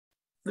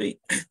3.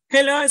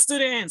 Hello,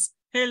 students.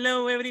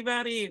 Hello,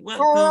 everybody.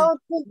 Welcome. Hello,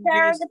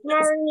 teacher. Good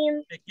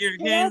morning. Check your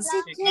Hello, hands.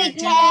 teacher. Check your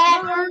Good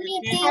hands.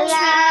 morning, Check teacher. your Good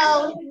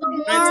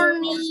hands.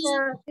 morning.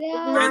 Good morning. Good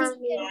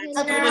morning.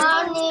 Good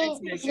morning.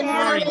 Teacher.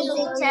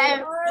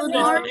 Good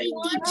morning,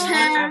 Estamos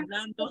teacher.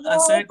 hablando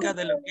acerca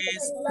de lo que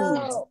es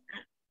food.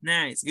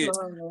 Nice, good.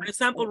 For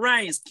example,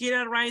 rice.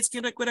 ¿Quién rice?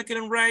 ¿Quién recuerda que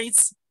era un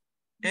rice?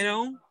 Era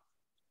un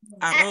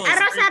arroz.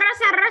 Arroz.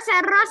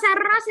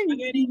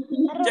 Spaghetti.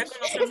 Ya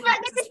conocemos lo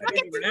que es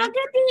spaghetti, ¿verdad?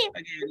 Spaghetti.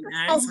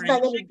 Nice.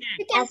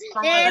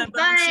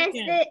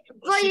 Chicken.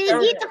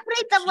 Pollito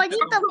frito.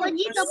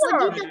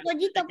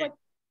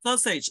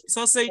 Sausage.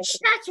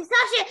 Salchichas,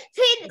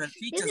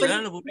 Salchichas,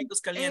 ¿verdad? Los burritos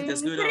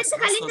calientes. Good.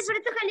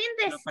 Frito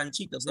caliente. Los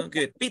panchitos, ¿no?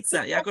 Good.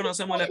 Pizza. Ya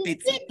conocemos la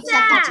pizza.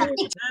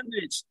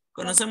 Sándwich.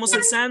 Conocemos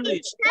el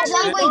sándwich.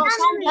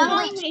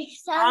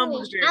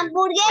 Hamburger.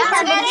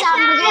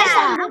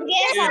 Hamburguesa.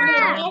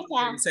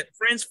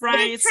 French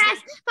fries.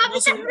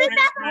 Papitas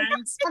fritas.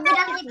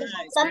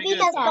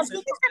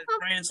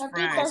 French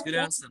fries. Good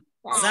answer.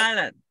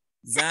 Salad.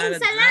 Ensalada.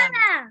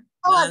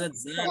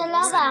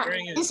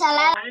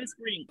 Ice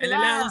cream. El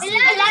helado.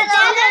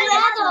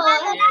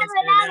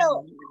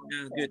 Helado.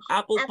 Good.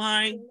 Apple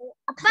pie.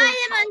 Pay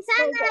de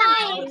manzana.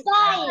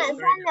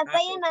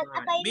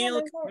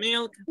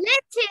 Milk.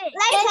 Leche.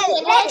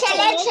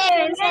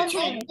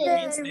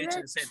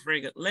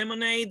 Very good.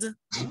 Lemonade.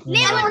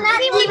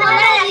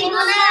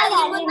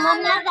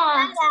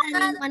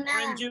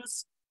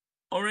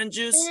 Orange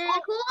juice.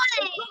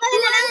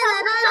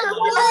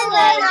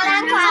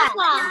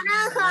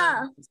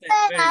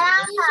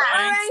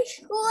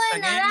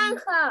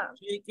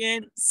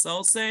 Chicken,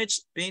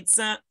 sausage,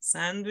 pizza,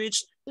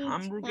 sandwich,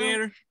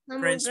 hamburger,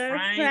 French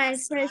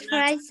fries,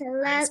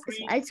 salad,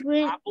 ice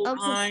cream, apple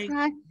pie,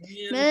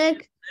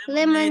 milk,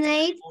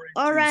 lemonade,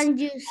 orange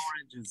juice.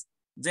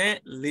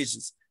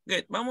 Delicious.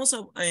 Good. Vamos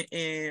a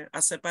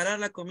separar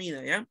la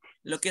comida, ¿ya?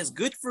 Lo que es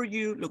good for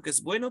you, lo que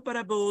es bueno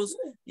para vos,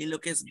 y lo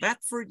que es bad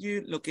for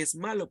you, lo que es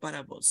malo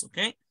para vos, ¿ok?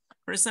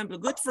 Por ejemplo,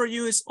 good for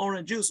you is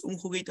orange juice. Un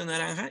juguito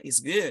naranja is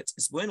good.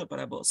 Es bueno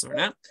para vos,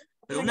 ¿verdad?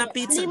 Pero una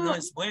pizza no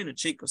es bueno,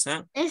 chicos,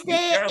 ¿ah? Lo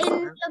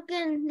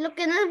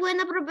que no es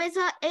buena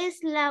propuesta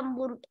es la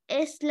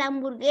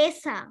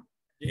hamburguesa.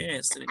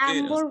 Yes, good.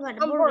 Hamburger.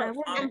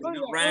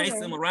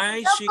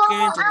 Rice,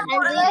 chicken,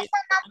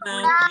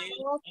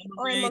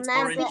 orange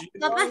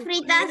Papas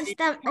fritas es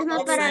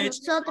más para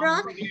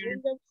nosotros.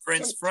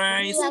 French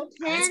fries,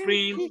 ice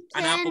cream,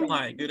 and apple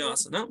pie. Good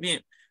also, ¿no?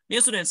 Bien,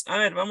 students, a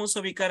ver, vamos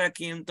a ubicar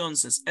aquí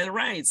entonces. El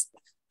rice.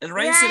 El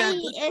rice será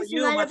good for es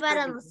you, malo bad for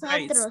para you,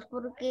 nosotros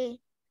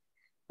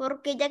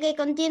porque ya que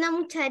contiene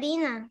mucha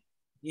harina.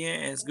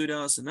 Yes, good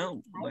also,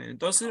 ¿no? Bueno,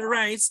 entonces el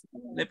rice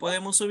le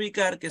podemos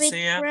ubicar que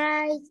sea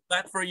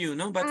bad for you,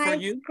 ¿no? Bad for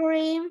you.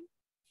 Cream.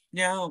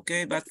 Ya, ok,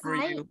 bad for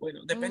you. Bueno,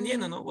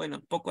 dependiendo, ¿no?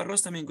 Bueno, poco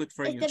arroz también good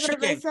for you.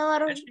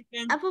 Profesor,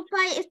 Chicken. apple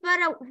pie es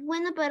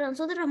bueno para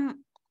nosotros.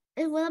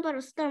 Es bueno para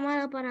nosotros,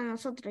 malo para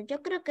nosotros.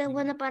 Yo creo que es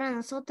bueno para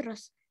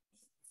nosotros.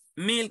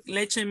 Milk,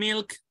 leche,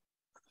 milk.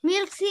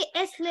 Milk sí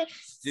es Good,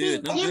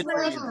 no? Good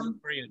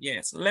for you.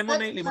 Yes.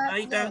 Lemonade,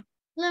 limonadita.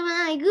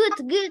 Lemonade, good.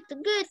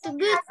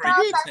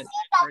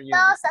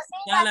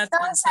 Salad,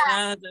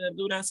 ensalada de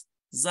verduras.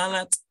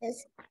 Salad.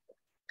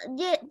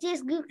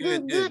 Yes, good.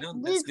 No?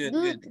 That's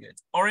good.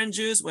 Orange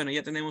juice, bueno,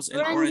 ya tenemos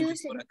el orange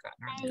juice por acá.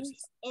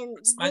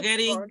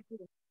 Spaghetti.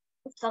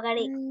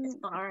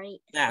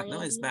 Bad,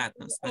 no, es bad,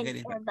 no, spaghetti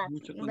es bad.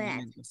 Mucho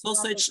condimento.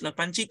 Sausage, los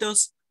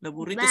panchitos, los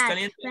burritos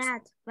calientes.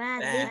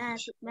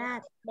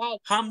 Bad.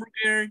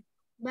 Hamburger.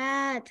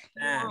 Bad.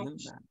 No,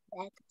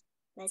 bad.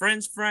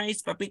 French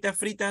fries, papitas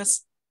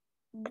fritas.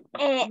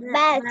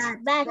 Bad.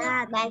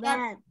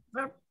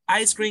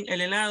 Ice cream,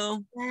 el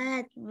helado.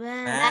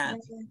 Bad.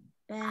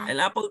 El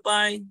apple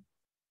pie.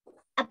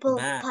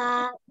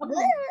 Bad.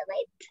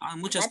 Hay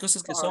muchas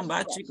cosas que son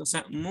bad, chicos.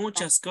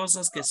 Muchas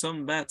cosas que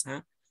son bad.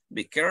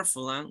 Be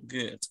careful,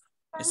 good.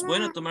 Es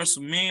bueno tomar su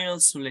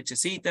meal, su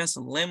lechecita,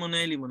 su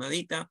lemonade,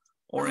 limonadita,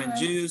 orange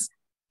juice,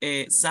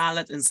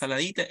 salad,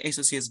 ensaladita.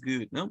 Eso sí es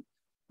good, ¿no?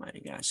 My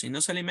gosh. Si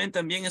no se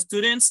alimentan bien,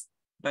 students,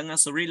 van a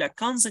sufrir la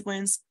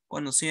consecuencia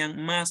cuando sean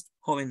más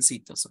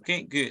jovencitos. Ok,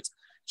 good.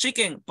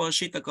 Chicken,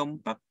 pollito con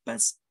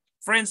papas.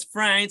 French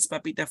fries,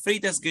 papitas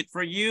fritas, good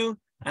for you.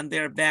 And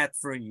they're bad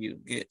for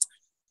you. Good.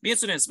 Bien,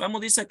 students,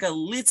 vamos, dice acá,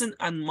 listen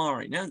and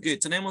more, ¿no? Good.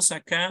 Tenemos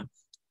acá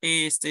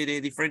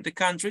de diferentes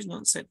countries,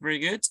 ¿no? Set very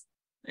good.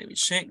 Let me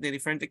check the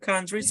different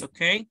countries,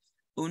 ok.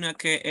 Una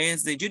que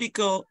es de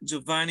Yuriko,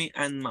 Giovanni,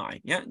 and Mai,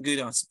 ¿ya? Good,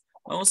 awesome.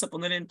 Vamos a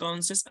poner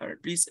entonces, a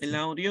ver, please, el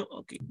audio.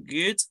 Ok,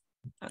 good.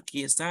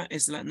 Aquí está,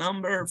 es la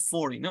number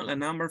 40, ¿no? La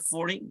number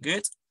 40,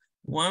 good.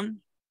 1,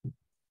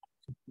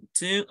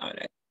 2, a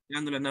ver,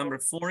 cargando la number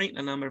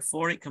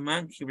 40, come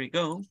on, here we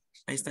go.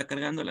 Ahí está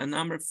cargando la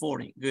number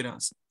 40, good,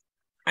 awesome.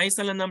 Ahí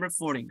está la number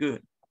 40,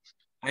 good.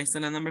 Ahí está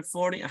la number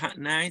 40, ajá,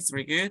 nice,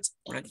 very good.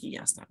 Por aquí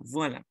ya está,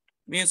 voilà.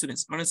 Bien,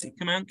 students, ahora sí,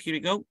 come on, here we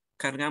go.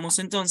 Cargamos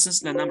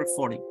entonces la number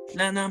 40.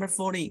 La number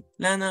 40.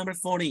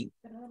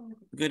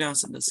 Good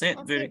answer, that's it,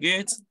 very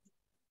good.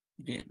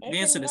 Bien,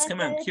 bien, students,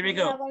 come on, here we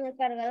go. Con el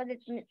cargador de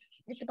tu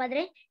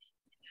padre.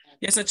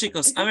 Yes,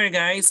 chicos. A ver,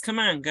 guys, come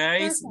on,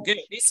 guys. Good.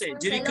 Dice,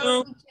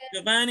 Jericho,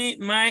 Giovanni,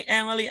 Mike,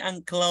 Emily,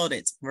 and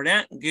Claudette.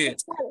 ¿Verdad?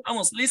 Good.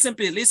 Vamos, listen,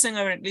 please. Listen,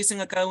 a ver, listen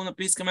a cada uno,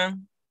 please, come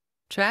on.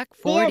 Track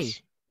 40.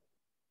 Yes.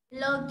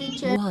 Hello,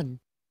 teacher. 1.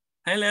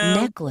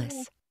 Hello.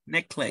 Necklace.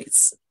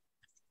 Necklace.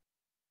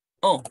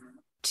 Oh,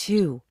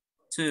 2.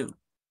 2.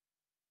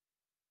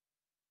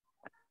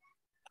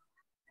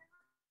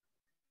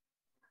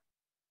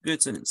 Good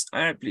students.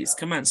 All right, please.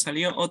 Come on.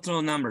 Salió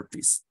otro number,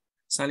 please.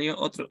 Salió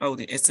otro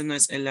audio. Este no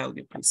es el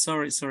audio, please.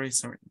 Sorry.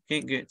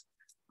 Okay, good.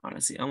 Ahora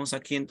sí, vamos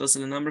aquí entonces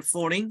el number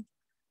 40.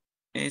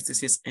 Este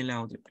sí es el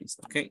audio, please.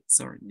 Okay,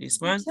 sorry.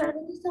 This one. ¿De qué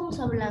estamos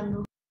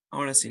hablando?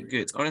 Ahora sí,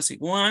 good. Ahora sí.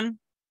 1,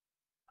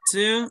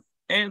 2,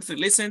 and 3.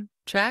 Listen.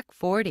 Track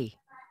 40.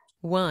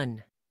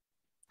 1.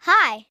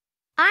 Hi,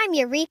 I'm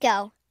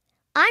Yuriko.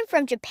 I'm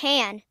from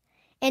Japan,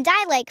 and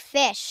I like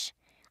fish.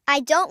 I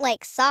don't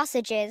like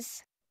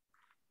sausages.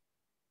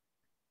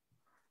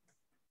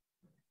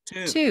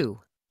 2.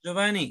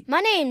 Giovanni.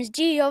 My name's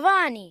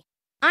Giovanni.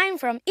 I'm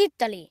from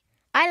Italy.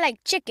 I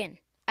like chicken.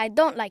 I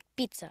don't like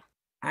pizza.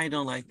 I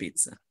don't like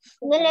pizza.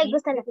 No le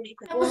gusta la Me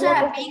gusta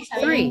la pizza.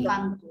 3.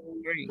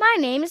 3. My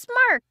name's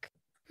Mark.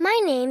 My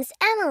name's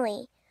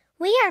Emily.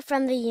 We are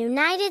from the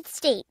United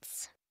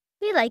States.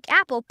 We like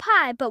apple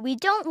pie, but we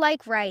don't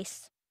like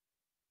rice.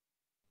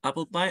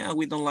 Apple pie and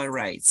we don't like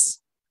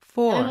rice.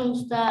 4. Me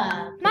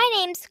gusta. My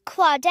name's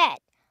Claudette.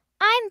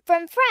 I'm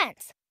from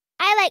France.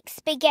 I like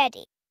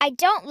spaghetti. I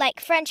don't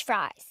like French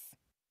fries.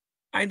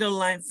 I don't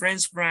like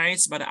French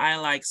fries, but I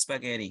like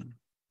spaghetti.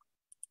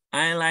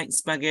 I like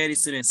spaghetti,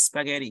 students.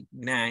 Spaghetti.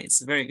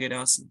 Nice. Very good.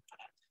 Awesome.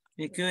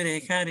 You could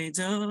have had it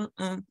all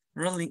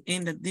rolling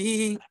in the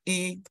deep.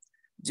 You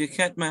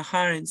had my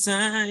heart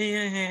inside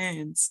your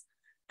hands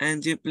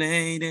and you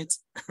played it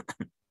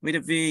with a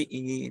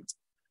beat.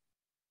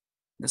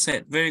 That's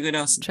it. Very good.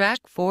 Awesome. Track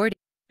 40.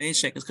 Hey,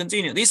 check. Let's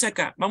continue. Dice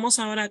acá. Vamos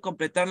ahora a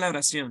completar la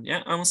oración.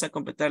 ¿Ya? Vamos a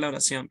completar la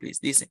oración,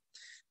 please. Dice.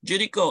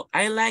 Jericho,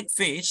 I like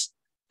fish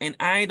and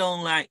I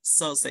don't like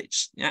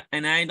sausage. Yeah,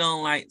 and I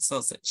don't like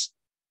sausage.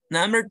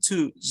 Number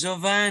 2,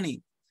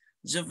 Giovanni.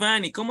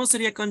 Giovanni, ¿cómo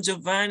sería con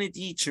Giovanni,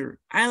 teacher?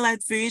 I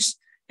like fish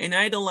and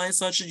I don't like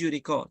sausage,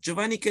 Jericho.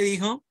 Giovanni, ¿qué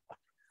dijo?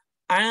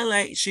 I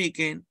like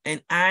chicken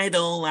and I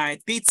don't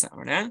like pizza,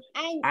 ¿verdad?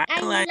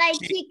 I like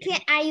chicken,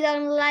 I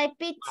don't like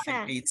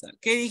pizza.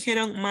 ¿Qué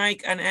dijeron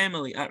Mike and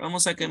Emily?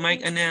 Vamos a que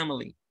Mike and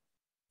Emily.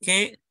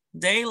 ¿Qué?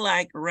 They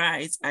like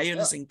rice. A ellos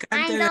les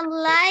encanta. We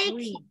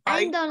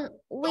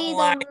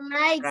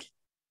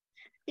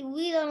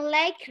don't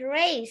like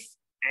rice.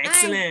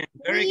 Excellent.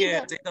 Very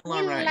good. They don't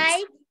like rice.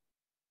 Like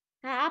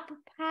apple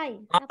pie.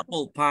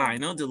 Apple pie,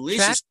 no?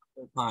 Delicious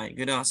apple pie.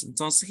 Good, awesome.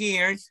 Entonces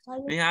here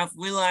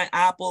we like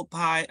apple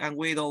pie and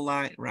we don't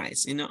like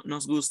rice. Y no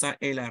nos gusta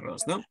el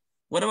arroz, ¿no?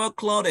 What about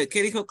Claudette?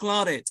 ¿Qué dijo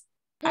Claudette?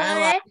 I don't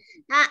like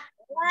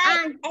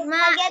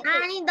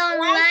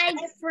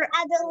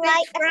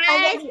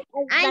fries.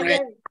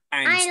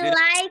 And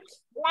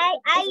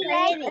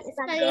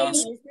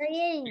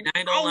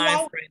I don't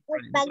like fries.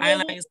 I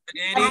like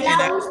spaghetti.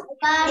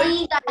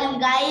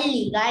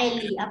 Gaily.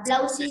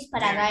 Aplausos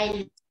para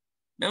Gaily.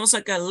 Vamos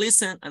acá,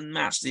 listen and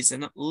match, dice,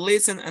 ¿no?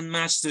 Listen and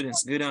match,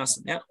 students. Good,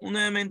 awesome. Ya,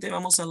 nuevamente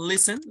vamos a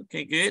listen.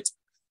 Okay, good.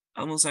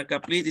 Vamos acá,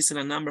 please, dice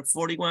la number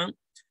 41,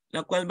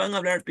 la cual van a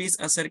hablar, please,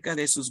 acerca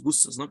de sus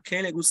gustos, ¿no?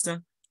 ¿Qué le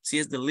gusta? Si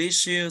es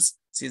delicious,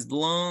 si es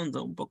blonde,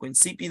 o un poco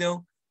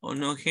insípido, o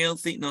no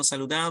healthy, no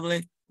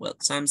saludable. Well,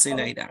 something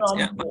like that.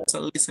 Yeah, vamos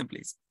a listen,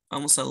 please.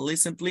 Vamos a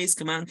listen, please.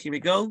 Come on, here we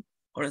go.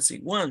 Ahora sí,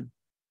 1,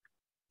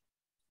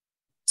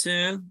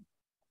 2,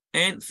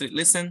 and 3.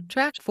 Listen.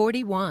 Track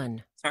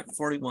 41. Track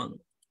 41.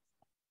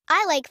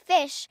 I like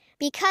fish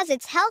because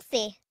it's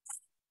healthy.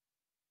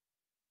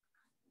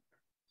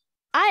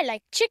 I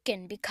like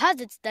chicken because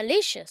it's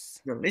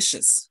delicious.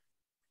 Delicious.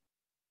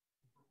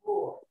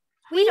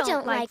 We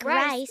don't like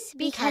rice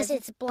because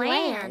it's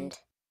bland.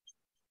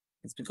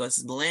 It's because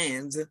it's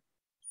bland.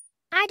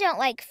 I don't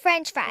like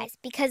French fries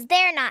because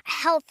they're not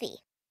healthy.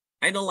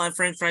 I don't like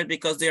French fries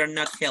because they are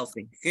not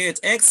healthy. Good,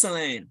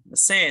 excellent.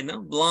 Say,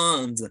 no?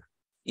 Blonde,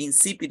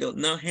 insípido,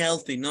 no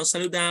healthy, no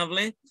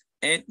saludable,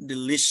 and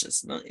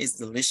delicious, no? It's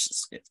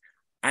delicious. Good.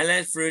 I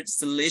like fruits,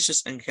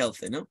 delicious and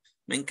healthy, no?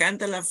 Me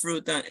encanta la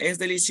fruta, es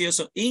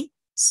delicioso y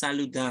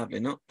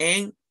saludable, no?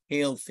 And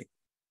healthy.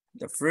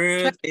 The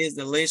fruit is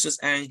delicious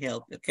and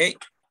healthy, okay?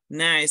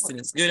 Nice,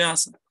 students. Good,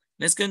 awesome.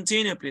 Let's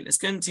continue, please. Let's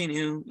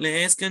continue.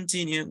 Let's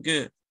continue.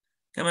 Good.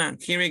 Come on,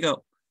 here we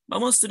go.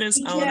 Vamos, students,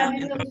 ahora.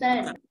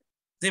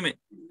 Dime.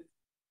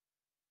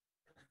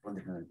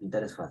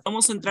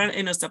 Vamos a entrar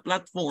en nuestra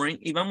plataforma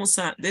y vamos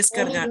a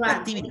descargar la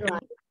actividad.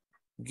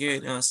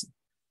 Good, awesome.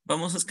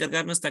 Vamos a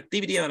descargar nuestra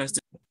actividad ahora.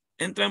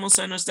 Entramos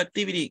a nuestra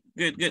actividad.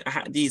 Good, good.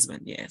 Aha, this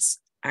one, yes.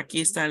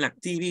 Aquí está la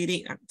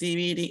activity.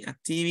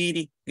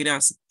 Good,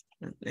 awesome.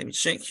 Let me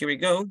check. Here we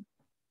go.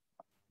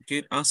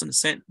 Good, awesome.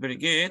 Set, very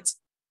good.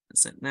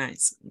 Set,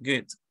 nice,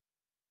 good.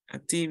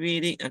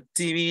 Activity.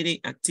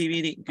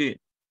 Good.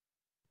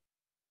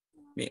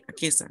 Bien,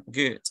 aquí está.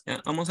 Good.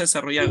 Ya, vamos a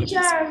desarrollarlo.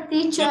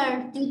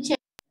 Teacher.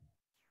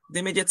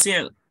 Dime,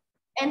 Jetziel.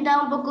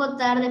 Entra un poco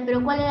tarde,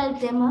 pero ¿cuál era el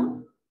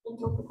tema?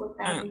 Entra un poco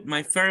tarde.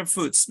 My favorite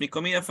foods. Mi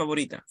comida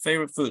favorita.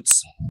 Favorite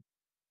foods.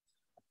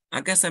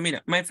 Acá está,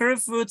 mira. My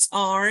favorite foods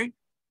are...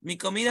 Mi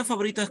comida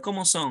favorita es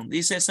como son.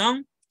 Dice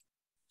son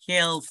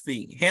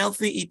healthy.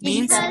 Healthy, it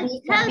means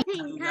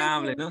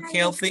saludable, ¿no?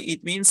 Healthy,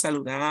 it means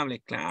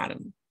saludable, claro.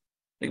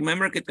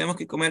 Remember que tenemos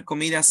que comer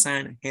comida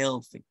sana,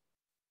 healthy.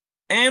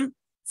 And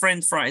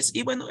French fries.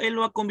 Y bueno, él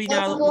lo ha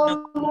combinado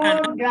Yo como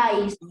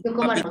rice. Yo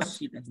como papitas arroz.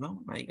 fritas,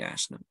 ¿no? My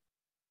gosh, no.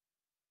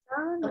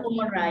 Yo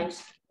como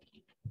rice.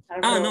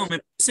 No, me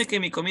parece que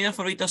mi comida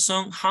favorita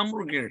son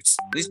hamburgers.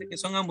 Dice que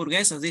son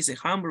hamburguesas, dice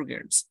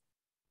hamburgers.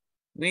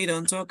 We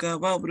don't talk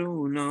about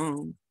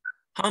Bruno.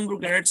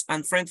 Hamburgers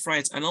and French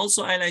fries. And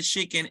also I like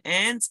chicken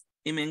and,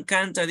 y me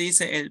encanta,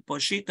 dice el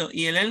pollito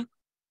y el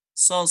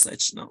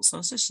sausage. No,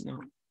 sausage no.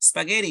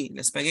 Spaghetti,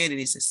 el spaghetti,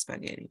 dice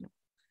spaghetti. No.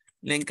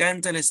 Le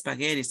encanta el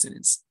spaghetti,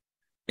 students.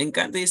 Le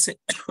encanta, dice,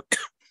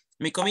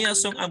 mi comida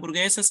son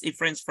hamburguesas y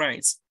French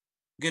fries.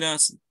 Good,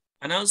 awesome.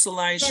 And also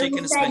like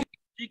chicken spaghetti.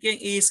 Chicken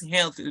is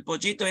healthy. El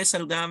pollito es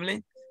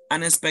saludable.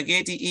 And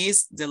spaghetti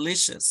is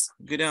delicious.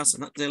 Good,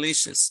 awesome, not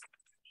delicious.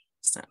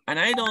 And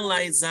I don't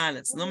like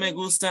salads. No me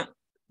gusta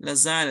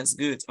las salads.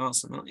 Good,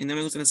 awesome. ¿No? Y no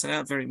me gusta la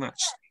ensalada very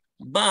much.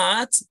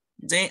 But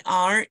they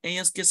are,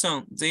 ellos que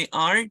son, they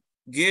are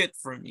good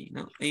for me,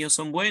 ¿no? Ellos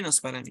son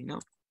buenos para mí, ¿no?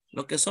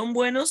 Lo que son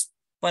buenos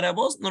para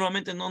vos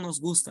normalmente no nos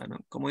gusta, ¿no?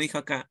 Como dijo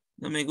acá,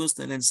 no me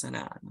gusta la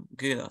ensalada, ¿no?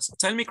 Good, awesome.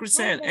 Tell me,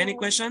 Crisel, any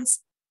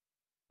questions?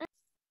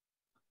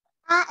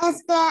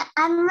 Es que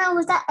a mí me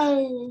gusta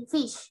el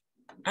fish.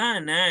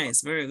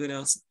 Nice, very good,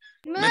 awesome.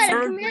 My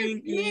favorite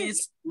drink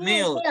is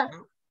milk.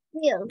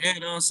 ¿No?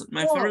 Good, awesome.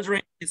 My favorite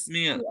drink is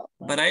milk,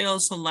 but I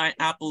also like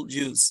apple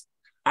juice.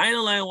 I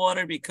don't like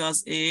water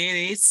because it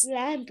is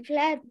blonde.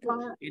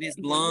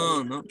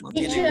 No? No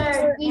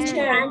tiene...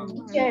 Teacher.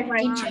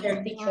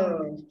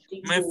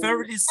 My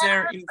favorite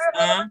dessert is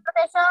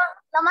Profesor,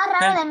 lo más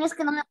raro de mí es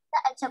que no me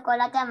gusta el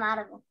chocolate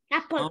amargo.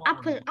 apple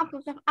pie,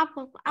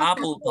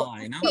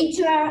 ¿no?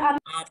 Teacher,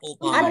 Apple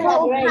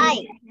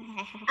pie.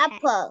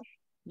 Apple.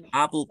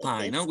 Apple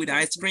pie, ¿no? With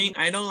ice cream.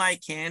 I don't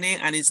like candy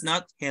and it's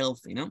not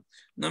healthy, ¿no?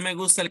 No me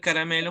gusta el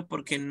caramelo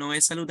porque no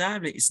es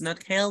saludable. It's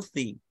not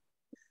healthy.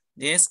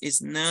 Yes,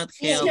 it's not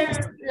healthy.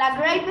 teacher, la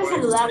grape es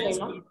saludable,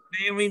 ¿no? It's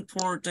very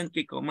important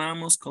que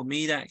comamos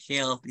comida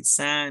healthy,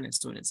 sana,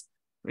 students.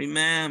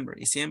 Remember,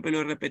 y siempre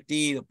lo he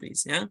repetido,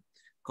 please, ¿ya?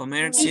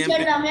 Comer Teacher,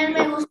 siempre. también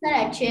me gusta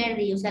la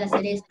cherry, o sea, la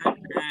cereza.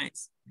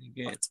 Nice,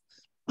 good.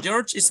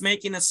 George is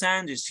making a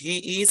sandwich. He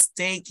is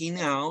taking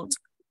out.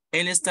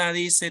 Él está,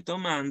 dice,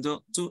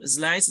 tomando 2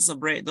 slices of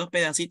bread, 2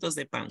 pedacitos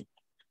de pan.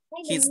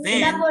 He's Está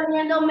then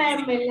poniendo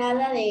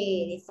mermelada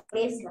de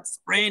fresa.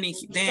 spreading,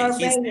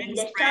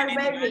 spreading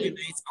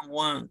mayonnaise on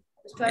one.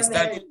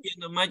 Está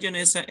poniendo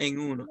mayonesa en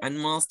uno, and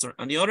mustard.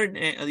 On the other,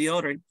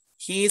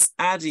 he's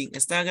adding,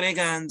 está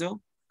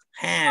agregando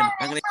ham,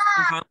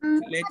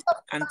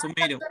 and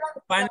tomato.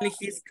 Finally,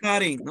 he's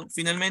cutting, ¿no?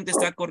 Finalmente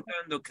está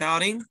cortando,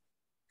 cutting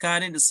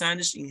the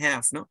sandwich in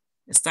half, ¿no?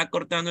 Está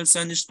cortando el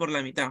sándwich por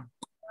la mitad.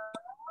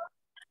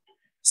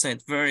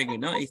 Said very good,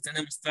 ¿no? Y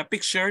tenemos la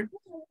picture.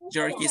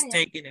 George is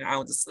taking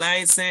out the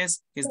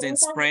slices. He's then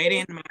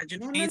spreading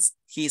mayonnaise.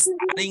 He's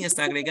adding,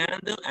 está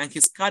agregando, and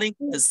he's cutting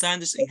the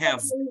sandwich in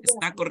half.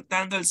 Está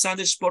cortando el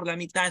sándwich por la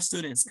mitad,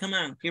 students. Come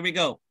on, here we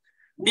go.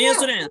 Bien,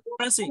 students.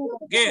 Ahora sí.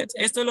 Good.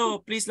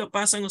 Esto please lo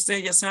pasan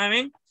ustedes, ya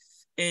saben.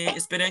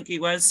 Esperen que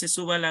igual se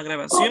suba la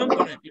grabación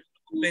para que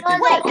completen.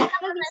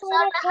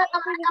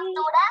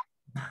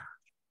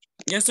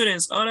 Yes,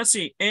 students, ahora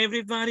sí.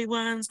 Everybody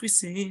wants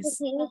quizzes.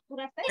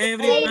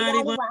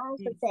 Everybody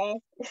wants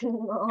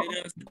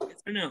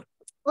no.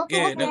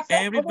 Good. No,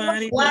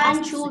 everybody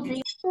wants. 1, 2,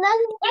 3.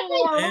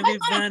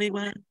 Everybody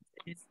wants.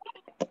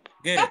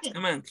 Good.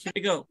 Come on, here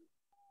we go.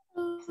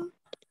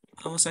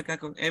 Vamos acá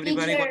con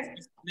everybody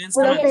wants. Students,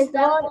 come on.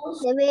 Profesor,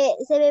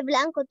 se ve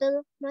blanco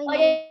todo. No hay nada.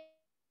 Oye,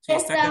 Sí,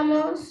 está acá.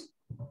 estamos.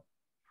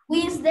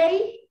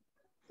 Wednesday.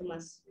 ¿Qué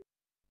más?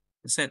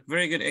 Set.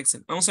 Very good,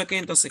 excellent. Vamos acá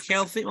entonces,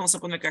 healthy. Vamos a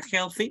poner acá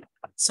healthy.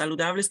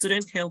 Saludable,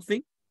 student,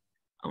 healthy.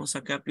 Vamos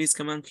acá, please,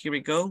 come on, here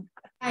we go.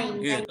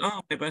 Good.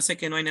 Oh, me parece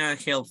que no hay nada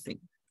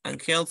healthy.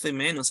 Unhealthy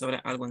menos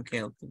habrá algo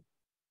unhealthy.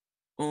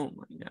 Oh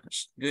my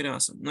gosh. Good,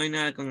 awesome. No hay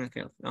nada con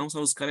unhealthy. Vamos a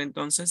buscar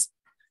entonces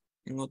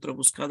en otro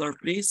buscador,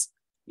 please.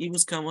 Y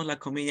buscamos la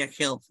comida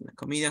healthy, la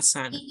comida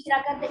sana. Y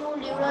acá tengo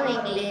un libro de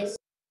inglés.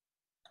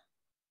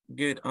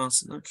 Good,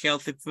 awesome. No?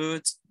 Healthy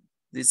foods.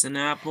 This is an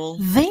apple.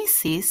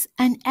 This is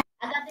an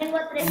Acá tengo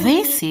 3.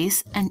 This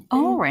is an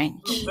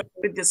orange.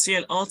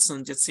 Yaciel,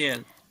 awesome,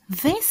 Yaciel.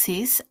 This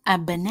is a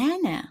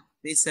banana.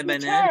 This is a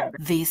banana.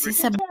 This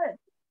is a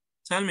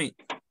Tell me.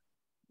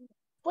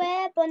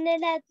 ¿Puede poner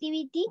la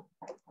activity,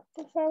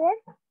 por favor?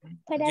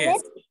 Para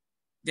Yes. ver.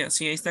 Ya,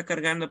 sí, ahí está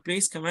cargando,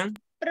 please, come on.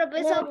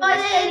 Profesor,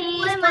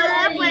 ¿puede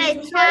mandar por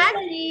el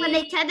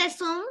chat de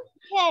Zoom?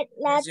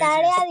 La Yes, yes,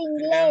 tarea yes. de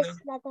inglés.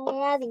 La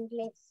tarea de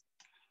inglés.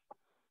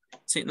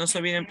 Sí, no se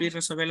olviden, please,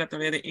 resolver la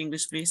tarea de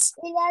English, please.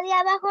 Y la de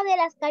abajo de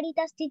las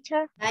caritas,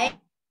 teacher.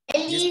 This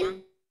Eli.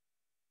 one.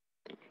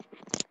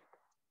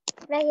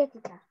 Gracias,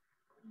 teacher.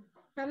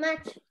 Mamá,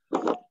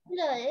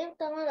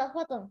 toma la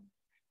foto.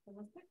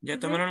 ¿Ya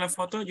tomaron la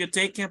foto? You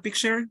take a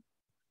picture?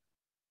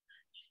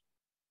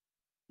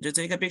 You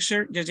take a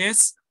picture? Yes,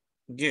 yes?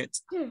 Good.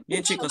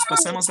 Bien, chicos,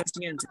 pasamos al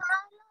siguiente.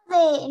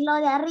 Lo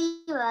de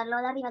arriba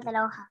de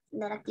la hoja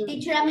de la actividad.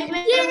 Teacher, a mí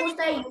me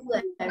gusta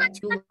Uber.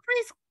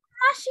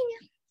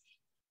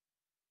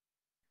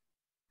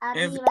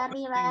 Arriba.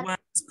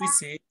 Wants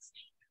quizzes.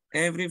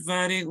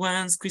 Everybody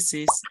wants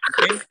quizzes.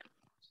 Okay.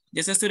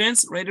 Yes,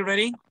 students,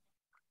 ready?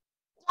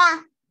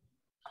 Ya.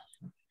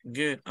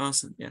 Good,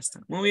 awesome, ya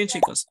está. Muy bien,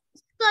 chicos.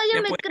 Soy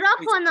un Ya pueden-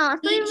 micrófono,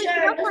 Teacher,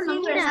 mira,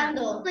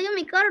 rezando. soy un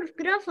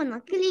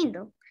micrófono, qué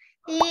lindo.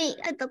 Y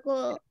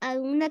tocó a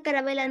una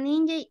carabela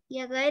ninja y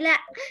a Gaela.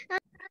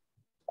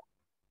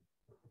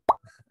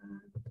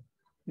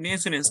 Bien,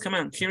 students, come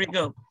on, here we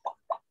go.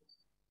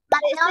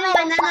 Estoy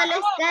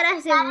ganándoles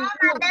caras de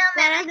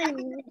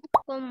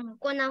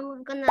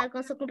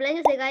con su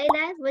cumpleaños de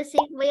Gaela, voy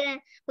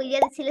a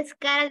decirles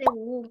caras de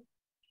Wu.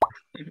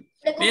 De Bien,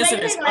 cumpleaños de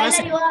ahora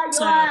sí,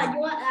 Gaela,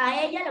 yo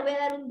a ella le voy a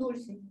dar un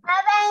dulce.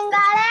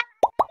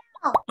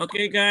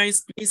 Okay,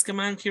 guys, please,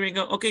 come on, here we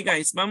go. Okay,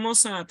 guys,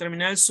 vamos a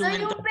terminar el Zoom. Soy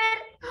un entonces.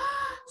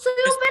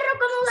 perro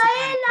como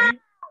Gaela.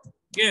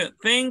 Good,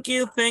 thank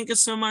you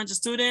so much,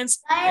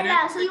 students.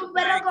 Gaela, soy un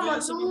perro como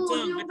Cuídense un tú. montón.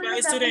 Soy un perro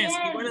Goodbye, students. Y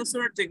también. buena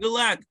suerte. Good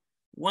luck.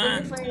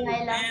 1, fue, 2,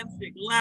 Gaela? and 3. Good luck.